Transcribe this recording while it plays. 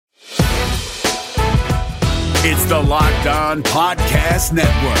It's the Locked On Podcast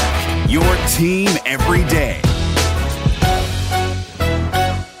Network, your team every day.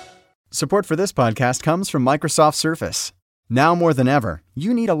 Support for this podcast comes from Microsoft Surface. Now more than ever,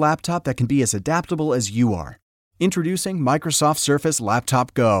 you need a laptop that can be as adaptable as you are. Introducing Microsoft Surface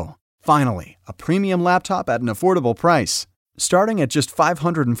Laptop Go. Finally, a premium laptop at an affordable price. Starting at just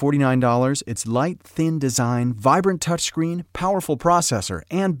 $549, its light, thin design, vibrant touchscreen, powerful processor,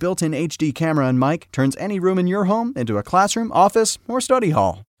 and built-in HD camera and mic turns any room in your home into a classroom, office, or study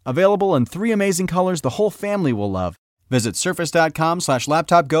hall. Available in 3 amazing colors the whole family will love. Visit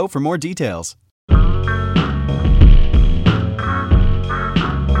surface.com/laptopgo for more details.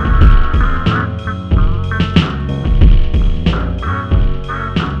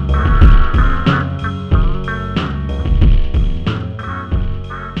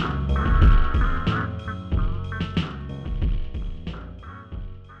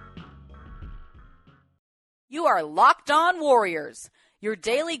 You are Locked On Warriors, your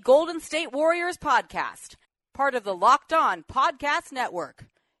daily Golden State Warriors podcast. Part of the Locked On Podcast Network,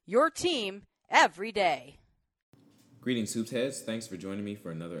 your team every day. Greetings, Hoops Heads. Thanks for joining me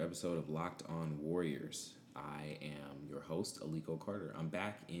for another episode of Locked On Warriors. I am your host, Aliko Carter. I'm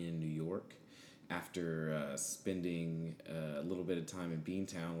back in New York after spending a little bit of time in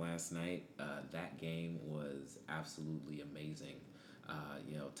Beantown last night. That game was absolutely amazing.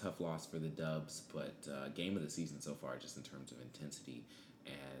 Tough loss for the Dubs, but game of the season so far, just in terms of intensity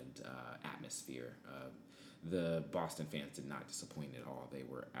and atmosphere. The Boston fans did not disappoint at all. They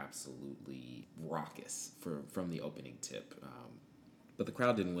were absolutely raucous from the opening tip. But the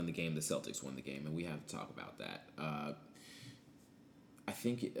crowd didn't win the game. The Celtics won the game, and we have to talk about that. I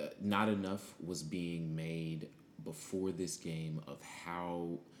think not enough was being made before this game of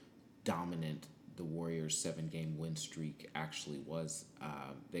how dominant the Warriors' 7-game win streak actually was.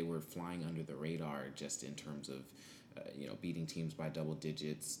 They were flying under the radar just in terms of beating teams by double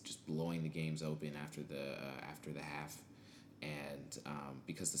digits, just blowing the games open after the half. And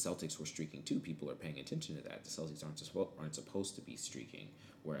because the Celtics were streaking too, people are paying attention to that. The Celtics aren't supposed to be streaking,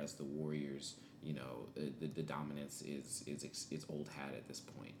 whereas the Warriors, the dominance is old hat at this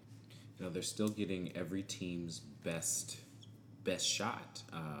point. They're still getting every team's best shot,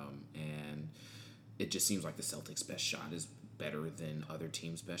 and it just seems like the Celtics' best shot is better than other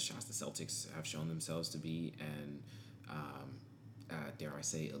teams' best shots. The Celtics have shown themselves to be an, dare I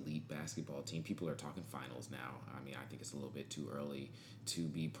say, elite basketball team. People are talking finals now. I mean, I think it's a little bit too early to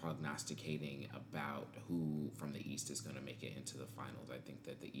be prognosticating about who from the East is going to make it into the finals. I think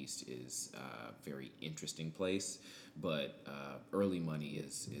that the East is a very interesting place, but early money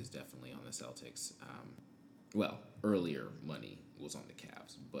is definitely on the Celtics. Earlier money was on the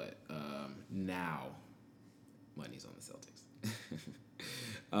Cavs, but now money's on the Celtics.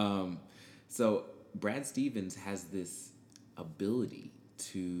 So Brad Stevens has this ability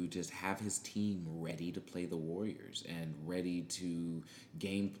to just have his team ready to play the Warriors and ready to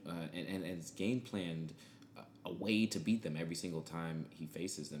game and it's game planned a way to beat them every single time he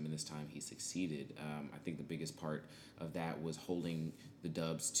faces them, and this time he succeeded. I think the biggest part of that was holding the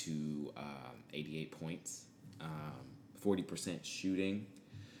Dubs to 88 points. 40% shooting.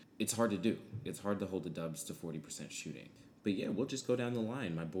 It's hard to do. It's hard to hold the Dubs to 40% shooting. But yeah, we'll just go down the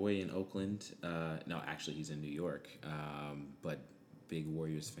line. My boy in Oakland, no, actually he's in New York, but big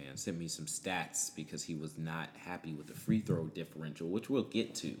Warriors fan, sent me some stats because he was not happy with the free throw differential, which we'll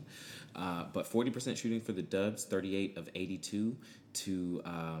get to. But 40% shooting for the Dubs, 38 of 82 to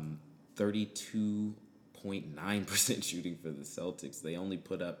 32.9% shooting for the Celtics. They only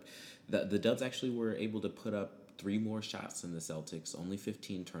put up, the Dubs actually were able to put up 3 more shots than the Celtics, only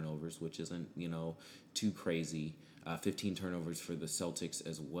 15 turnovers, which isn't, too crazy. 15 turnovers for the Celtics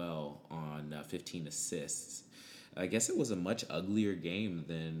as well on 15 assists. I guess it was a much uglier game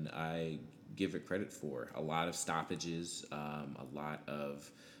than I give it credit for. A lot of stoppages, a lot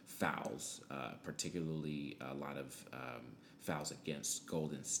of fouls, particularly a lot of fouls against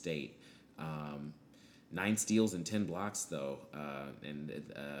Golden State. 9 steals and 10 blocks, though,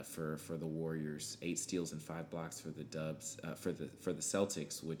 for the Warriors. 8 steals and 5 blocks for the Dubs, for the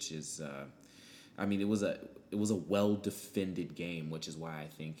Celtics, which is, it was a well defended game, which is why I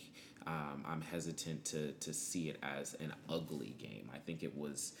think I'm hesitant to see it as an ugly game. I think it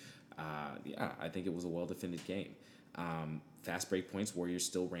was, a well defended game. Fast break points, Warriors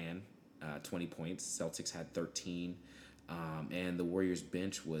still ran 20 points. Celtics had 13. And the Warriors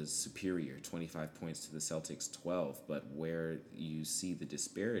bench was superior, 25 points to the Celtics 12. But where you see the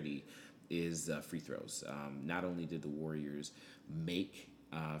disparity is free throws. Not only did the Warriors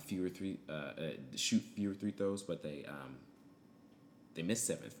shoot fewer free throws, but they missed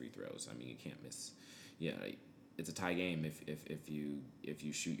 7 free throws. I mean, you can't miss. Yeah, it's a tie game if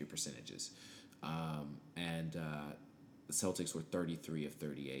you shoot your percentages. And the Celtics were 33 of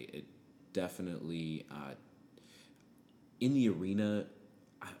 38. It definitely in the arena.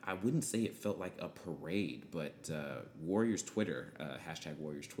 I wouldn't say it felt like a parade, but Warriors Twitter, hashtag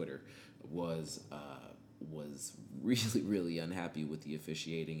Warriors Twitter, was really, really unhappy with the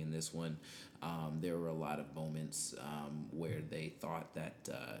officiating in this one. There were a lot of moments where they thought that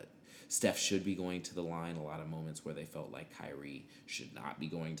Steph should be going to the line, a lot of moments where they felt like Kyrie should not be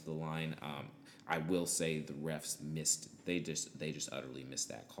going to the line. I will say the refs missed, they just utterly missed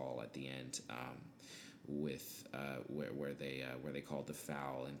that call at the end. With where they called the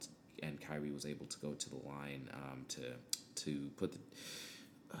foul, and Kyrie was able to go to the line to put the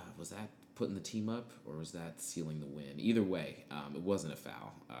was that putting the team up, or was that sealing the win? Either way, it wasn't a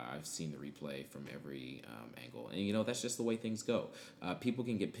foul. I've seen the replay from every angle, and that's just the way things go. People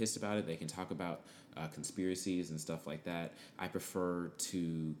can get pissed about it. They can talk about conspiracies and stuff like that. I prefer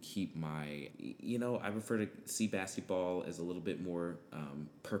to keep I prefer to see basketball as a little bit more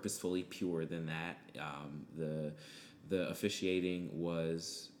purposefully pure than that. The officiating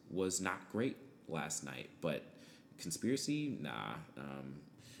was not great last night, but conspiracy, nah.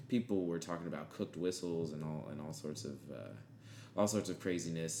 People were talking about cooked whistles and all sorts of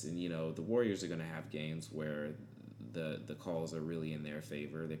craziness, and the Warriors are going to have games where the calls are really in their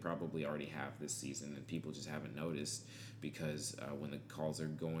favor. They probably already have this season, and people just haven't noticed because when the calls are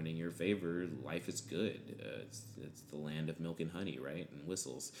going in your favor, life is good. It's the land of milk and honey, right? And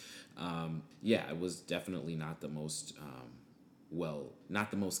whistles. It was definitely not the most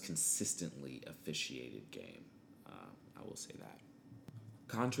not the most consistently officiated game. I will say that.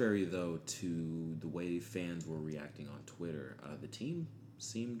 Contrary, though, to the way fans were reacting on Twitter, the team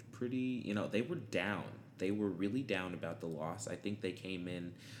seemed pretty, they were down. They were really down about the loss. I think they came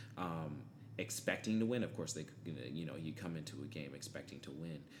in expecting to win. Of course, you come into a game expecting to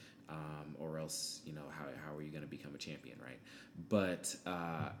win, or else, how are you going to become a champion, right? But,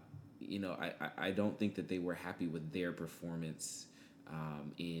 I don't think that they were happy with their performance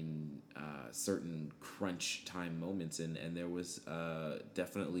in certain crunch time moments, and there was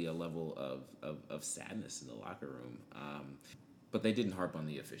definitely a level of sadness in the locker room. But they didn't harp on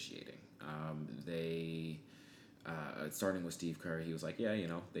the officiating. Starting with Steve Kerr, he was like, yeah,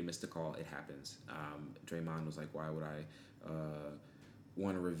 they missed a call. It happens. Draymond was like, why would I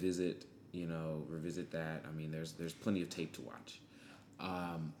want to revisit that? I mean, there's plenty of tape to watch.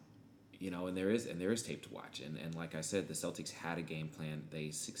 And there is tape to watch. And like I said, the Celtics had a game plan.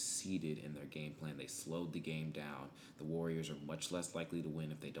 They succeeded in their game plan. They slowed the game down. The Warriors are much less likely to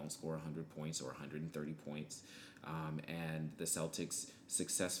win if they don't score 100 points or 130 points. And the Celtics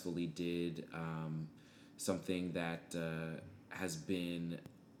successfully did something that has been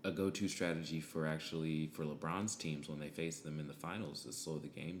a go-to strategy for LeBron's teams when they face them in the finals, to slow the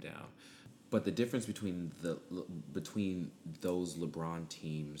game down. But the difference between those LeBron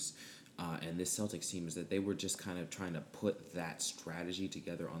teams and this Celtics team is that they were just kind of trying to put that strategy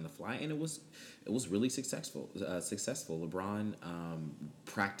together on the fly, and it was really successful. LeBron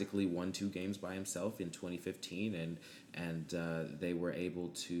practically won 2 games by himself in 2015, and they were able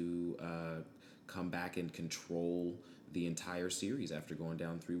to come back and control the entire series after going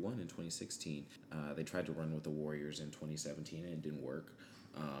down 3-1 in 2016. They tried to run with the Warriors in 2017, and it didn't work.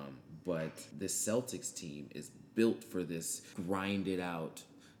 But this Celtics team is built for this grinded out,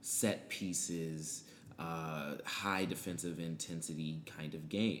 set pieces, high defensive intensity kind of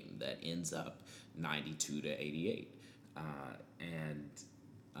game that ends up 92-88. And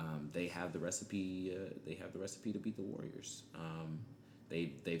they have the recipe. They have the recipe to beat the Warriors.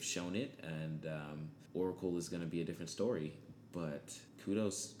 They've shown it, and Oracle is going to be a different story. But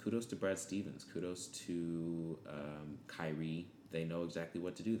kudos to Brad Stevens. Kudos to Kyrie. They know exactly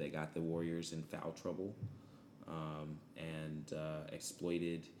what to do. They got the Warriors in foul trouble, and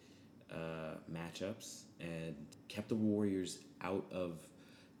exploited matchups and kept the Warriors out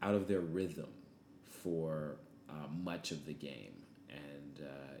of their rhythm for much of the game, and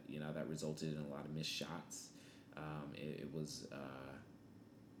that resulted in a lot of missed shots. It was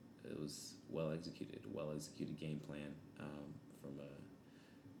well executed game plan from a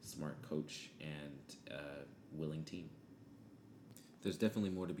smart coach and willing team. There's definitely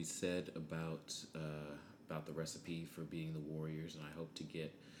more to be said about the recipe for being the Warriors, and I hope to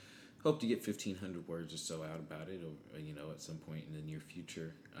get 1,500 words or so out about it, or at some point in the near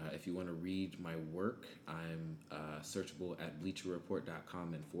future. If you want to read my work, I'm searchable at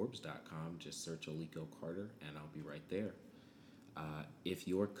BleacherReport.com and Forbes.com. Just search Aliko Carter, and I'll be right there. If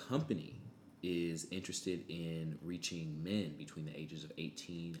your company is interested in reaching men between the ages of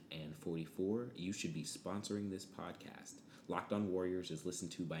 18 and 44, you should be sponsoring this podcast. Locked On Warriors is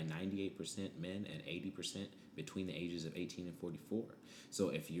listened to by 98% men and 80% between the ages of 18 and 44. So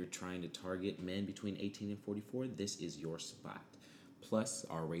if you're trying to target men between 18 and 44, this is your spot. Plus,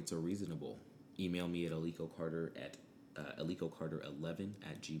 our rates are reasonable. Email me at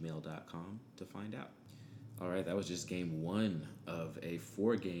alicocarter11@gmail.com to find out. All right, that was just game one of a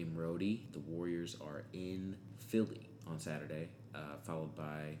 4-game roadie. The Warriors are in Philly on Saturday, followed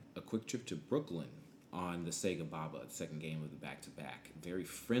by a quick trip to Brooklyn on the Sega Baba, the second game of the back-to-back. Very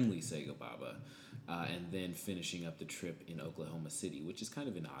friendly Sega Baba. And then finishing up the trip in Oklahoma City, which is kind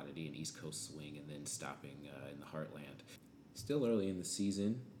of an oddity, an East Coast swing, and then stopping in the Heartland. Still early in the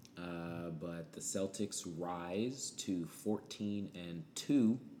season, but the Celtics rise to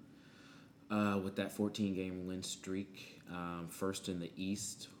 14-2. With that 14-game win streak, first in the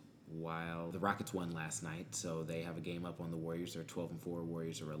East, while the Rockets won last night, so they have a game up on the Warriors. They're 12-4.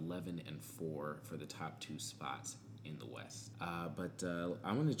 Warriors are 11-4 for the top 2 spots in the West. But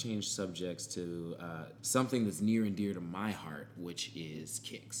I want to change subjects to something that's near and dear to my heart, which is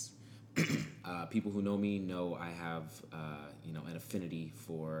kicks. People who know me know I have an affinity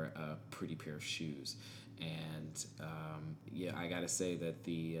for a pretty pair of shoes. And I gotta say that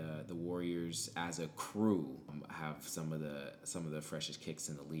the Warriors as a crew have some of the freshest kicks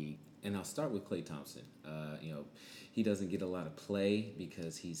in the league. And I'll start with Klay Thompson. He doesn't get a lot of play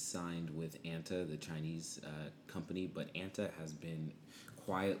because he's signed with Anta, the Chinese company. But Anta has been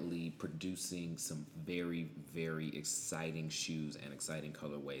quietly producing some very, very exciting shoes and exciting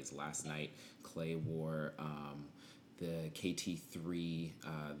colorways. Last night, Klay wore the KT3,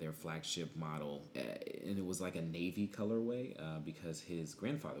 their flagship model, and it was like a navy colorway because his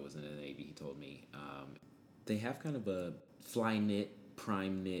grandfather was in the Navy, he told me. They have kind of a fly knit,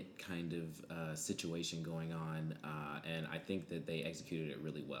 prime knit kind of situation going on, and I think that they executed it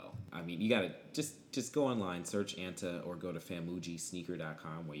really well. I mean, you gotta just go online, search Anta, or go to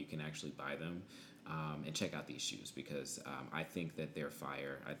famujisneaker.com where you can actually buy them. And check out these shoes because I think that they're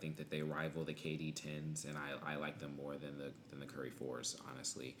fire. I think that they rival the KD 10s, and I like them more than the Curry 4s,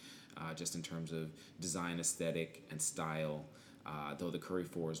 honestly. Just in terms of design, aesthetic, and style. Though the Curry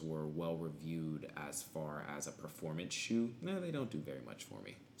 4s were well reviewed as far as a performance shoe, they don't do very much for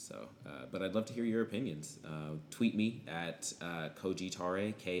me. So, but I'd love to hear your opinions. Tweet me at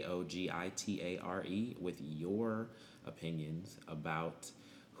Kogitare, Kogitare, with your opinions about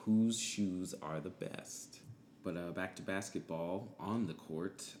whose shoes are the best. But back to basketball on the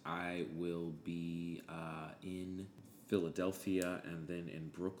court. I will be in Philadelphia and then in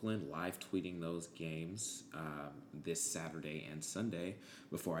Brooklyn, live tweeting those games this Saturday and Sunday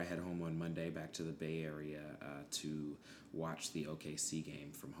before I head home on Monday back to the Bay Area to watch the OKC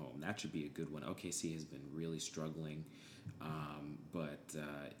game from home. That should be a good one. OKC has been really struggling, but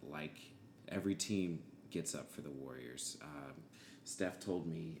like every team gets up for the Warriors. Steph told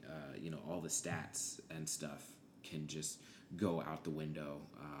me, all the stats and stuff can just go out the window.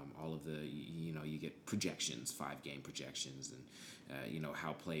 All of the, you get projections, 5-game projections, and,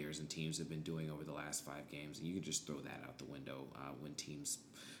 how players and teams have been doing over the last 5 games. And you can just throw that out the window. When teams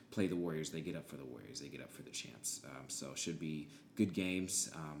play the Warriors, they get up for the Warriors. They get up for the champs. So should be good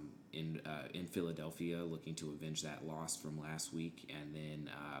games in Philadelphia, looking to avenge that loss from last week. And then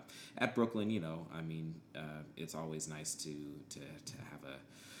at Brooklyn, it's always nice to have a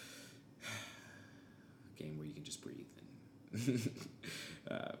game where you can just breathe.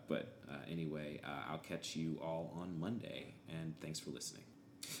 Anyway, I'll catch you all on Monday, and thanks for listening.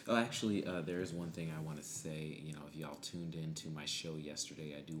 Oh, actually, there is one thing I want to say. If y'all tuned into my show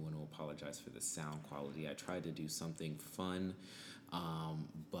yesterday, I do want to apologize for the sound quality. I tried to do something fun,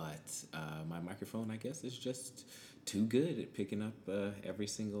 but my microphone, I guess, is just too good at picking up every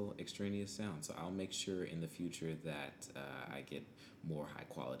single extraneous sound. So I'll make sure in the future that I get more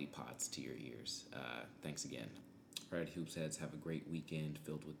high-quality pods to your ears. Thanks again. All right, Hoops Heads, have a great weekend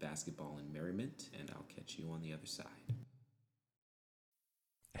filled with basketball and merriment, and I'll catch you on the other side.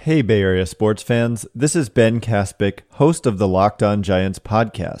 Hey, Bay Area sports fans. This is Ben Kaspick, host of the Locked On Giants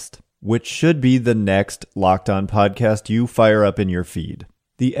podcast, which should be the next Locked On podcast you fire up in your feed.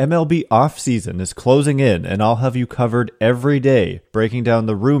 The MLB offseason is closing in, and I'll have you covered every day, breaking down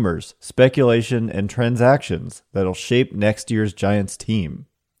the rumors, speculation, and transactions that'll shape next year's Giants team.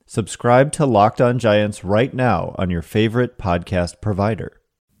 Subscribe to Locked On Giants right now on your favorite podcast provider.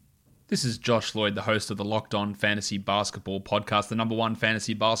 This is Josh Lloyd, the host of the Locked On Fantasy Basketball Podcast, the number one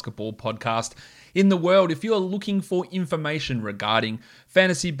fantasy basketball podcast in the world. If you're looking for information regarding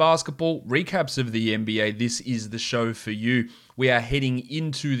fantasy basketball, recaps of the NBA, this is the show for you. we are heading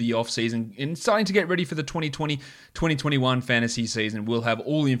into the offseason and starting to get ready for the 2020-2021 fantasy season. We'll have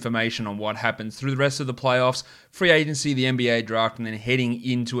all the information on what happens through the rest of the playoffs, free agency, the NBA draft, and then heading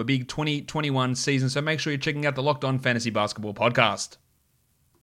into a big 2021 season. So make sure you're checking out the Locked On Fantasy Basketball podcast.